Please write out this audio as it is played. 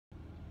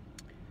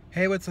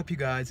Hey, what's up you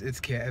guys?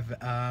 It's Kev.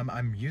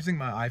 I'm using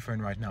my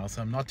iPhone right now,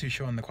 so I'm not too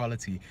sure on the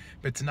quality.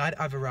 But tonight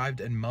I've arrived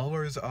in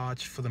Melrose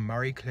Arch for the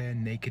Marie Claire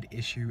Naked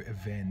Issue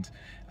event.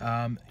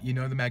 You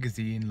know the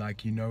magazine,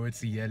 like you know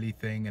it's a yearly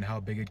thing and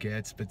how big it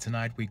gets, but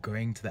tonight we're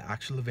going to the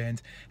actual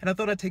event and I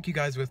thought I'd take you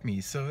guys with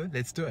me, so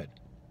let's do it.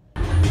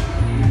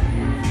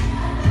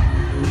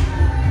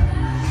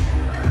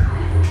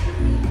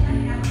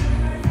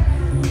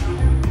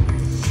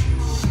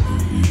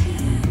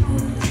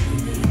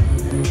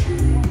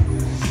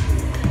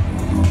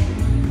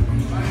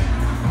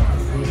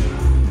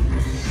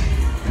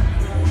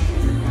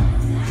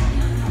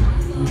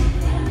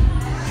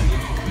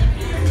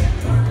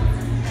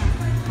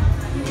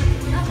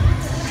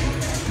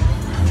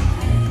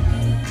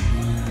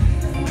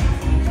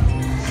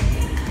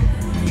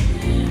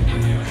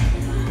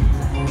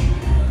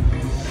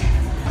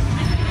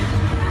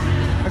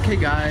 Okay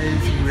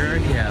guys,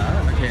 we're here.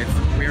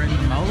 We're in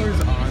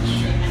Melrose Arch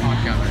Art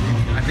Gallery.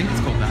 I think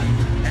it's called that.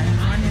 And it's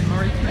my name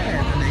Marie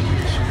Claire, the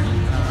naked issue.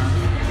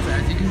 So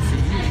as you can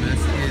see, this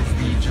is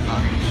the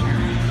July issue.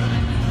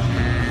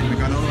 And we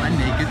got all our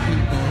naked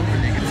people, the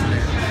naked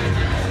celebs.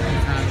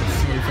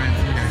 It's so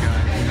fancy here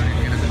guys, you're not even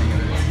gonna believe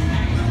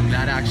it.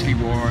 That actually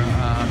wore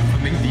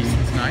something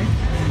decent tonight.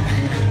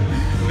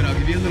 But I'll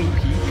give you a little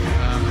peek.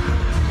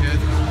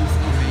 Here's all this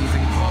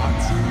amazing art.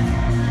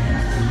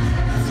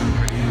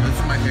 This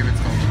is my favorite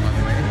sculpture, by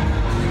the way.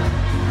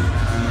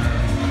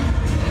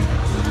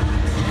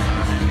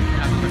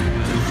 Have a look at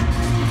this.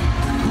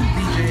 Cool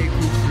DJ,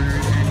 cool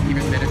food, and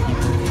even better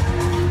people.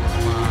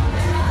 Wow.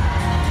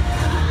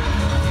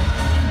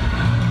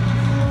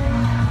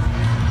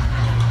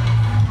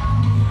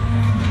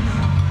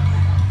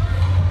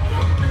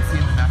 You can see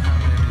in the background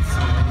there is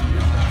so many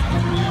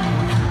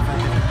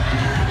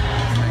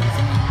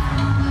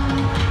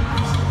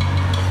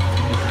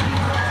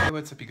Hey,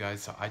 what's up you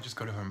guys? So I just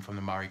got home from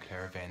the Marie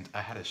Claire event.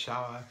 I had a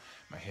shower,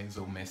 my hair's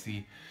all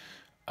messy.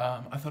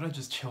 I thought I'd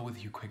just chill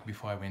with you quick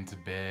before I went to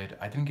bed.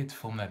 I didn't get to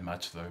film that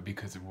much though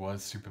because it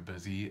was super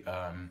busy.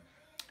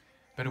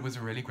 But it was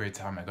a really great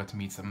time. I got to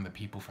meet some of the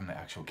people from the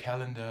actual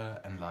calendar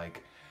and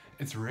like,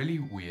 it's really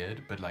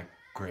weird but like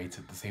great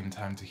at the same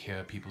time to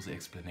hear people's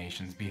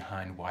explanations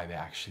behind why they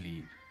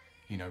actually,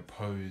 you know,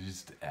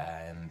 posed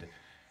and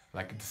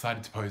like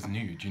decided to pose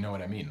nude, you know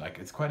what I mean? Like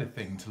it's quite a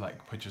thing to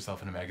like put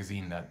yourself in a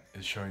magazine that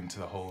is shown to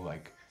the whole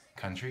like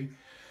country.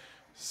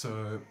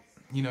 So,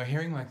 you know,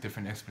 hearing like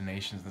different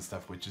explanations and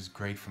stuff, which is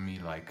great for me,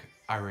 like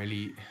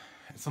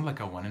it's not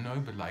like I want to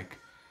know, but like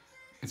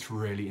it's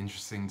really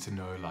interesting to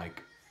know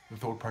like the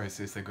thought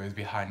process that goes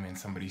behind when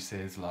somebody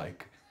says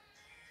like,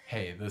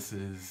 hey, this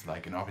is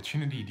like an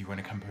opportunity, do you want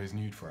to come pose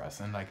nude for us?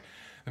 And like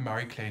the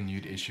Marie Claire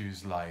nude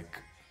issues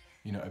like,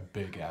 you know, a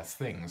big ass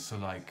thing. So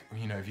like,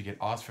 you know, if you get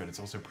asked for it, it's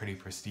also pretty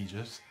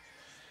prestigious.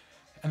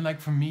 And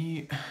like for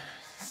me,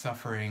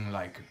 suffering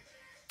like,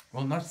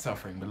 well not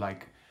suffering, but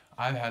like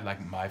I've had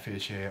like my fair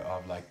share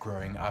of like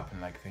growing up and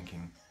like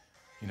thinking,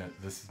 you know,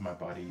 this is my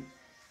body.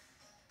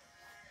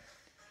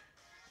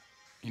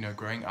 You know,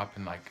 growing up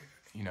and like,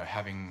 you know,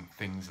 having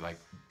things like,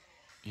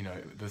 you know,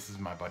 this is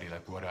my body,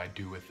 like what do I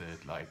do with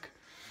it? Like,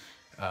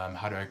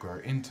 how do I grow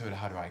into it?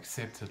 How do I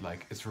accept it?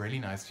 Like, it's really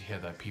nice to hear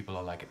that people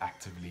are like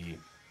actively,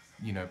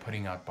 you know,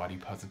 putting out body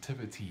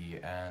positivity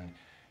and,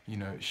 you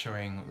know,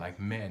 showing like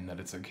men that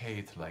it's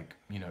okay to like,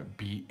 you know,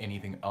 be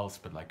anything else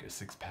but like a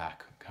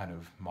six-pack kind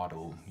of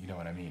model, you know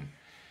what I mean?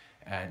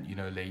 And, you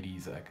know,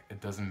 ladies, like,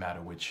 it doesn't matter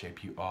which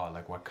shape you are,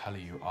 like what color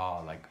you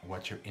are, like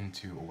what you're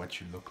into or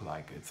what you look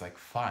like, it's like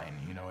fine,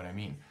 you know what I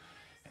mean?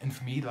 And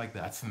for me, like,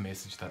 that's the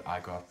message that I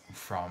got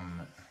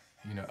from,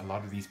 you know, a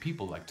lot of these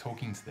people, like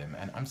talking to them.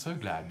 And I'm so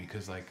glad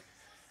because like,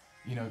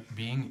 you know,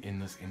 being in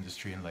this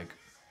industry and like,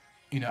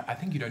 you know, I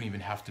think you don't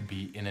even have to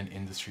be in an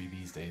industry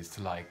these days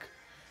to like,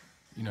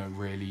 you know,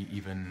 really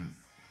even,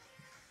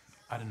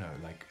 I don't know,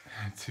 like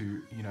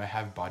to, you know,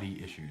 have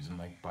body issues and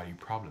like body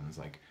problems.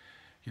 Like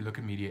you look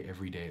at media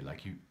every day,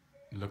 like you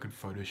look at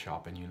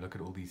Photoshop and you look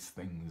at all these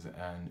things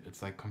and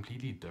it's like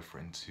completely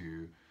different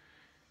to,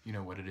 you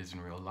know, what it is in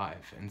real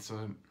life. And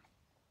so,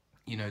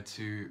 you know,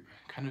 to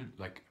kind of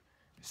like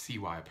see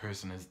why a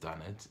person has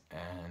done it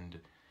and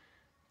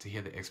to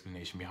hear the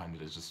explanation behind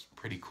it is just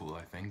pretty cool,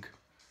 I think.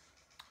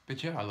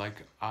 But yeah,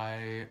 like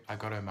I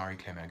got a Marie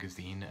Claire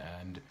magazine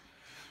and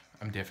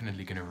I'm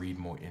definitely gonna read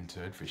more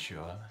into it for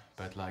sure.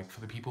 But like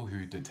for the people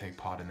who did take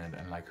part in it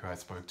and like who I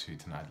spoke to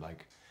tonight,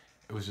 like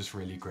it was just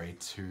really great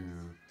to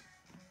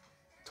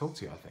talk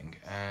to you, I think.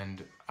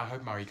 And I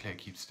hope Marie Claire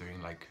keeps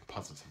doing like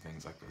positive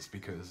things like this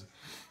because,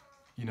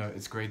 you know,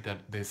 it's great that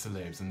there's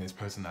celebs and there's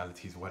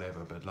personalities, whatever,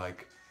 but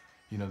like,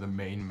 you know, the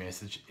main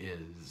message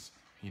is,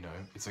 you know,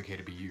 it's okay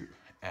to be you.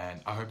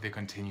 And I hope they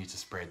continue to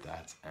spread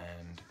that.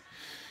 And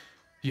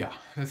yeah,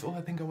 that's all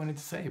I think I wanted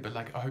to say. But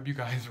like, I hope you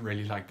guys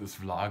really liked this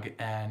vlog.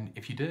 And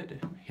if you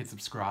did, hit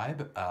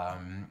subscribe.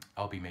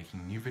 I'll be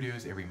making new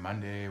videos every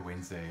Monday,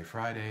 Wednesday,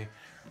 Friday,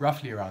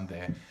 roughly around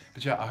there.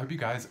 But yeah, I hope you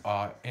guys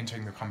are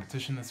entering the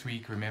competition this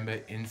week. Remember,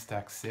 in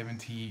stack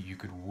 70, you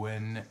could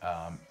win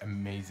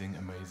amazing,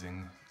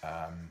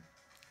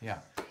 yeah.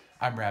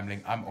 I'm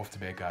rambling. I'm off to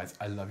bed, guys.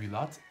 I love you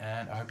lots,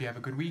 and I hope you have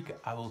a good week.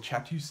 I will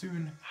chat to you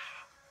soon.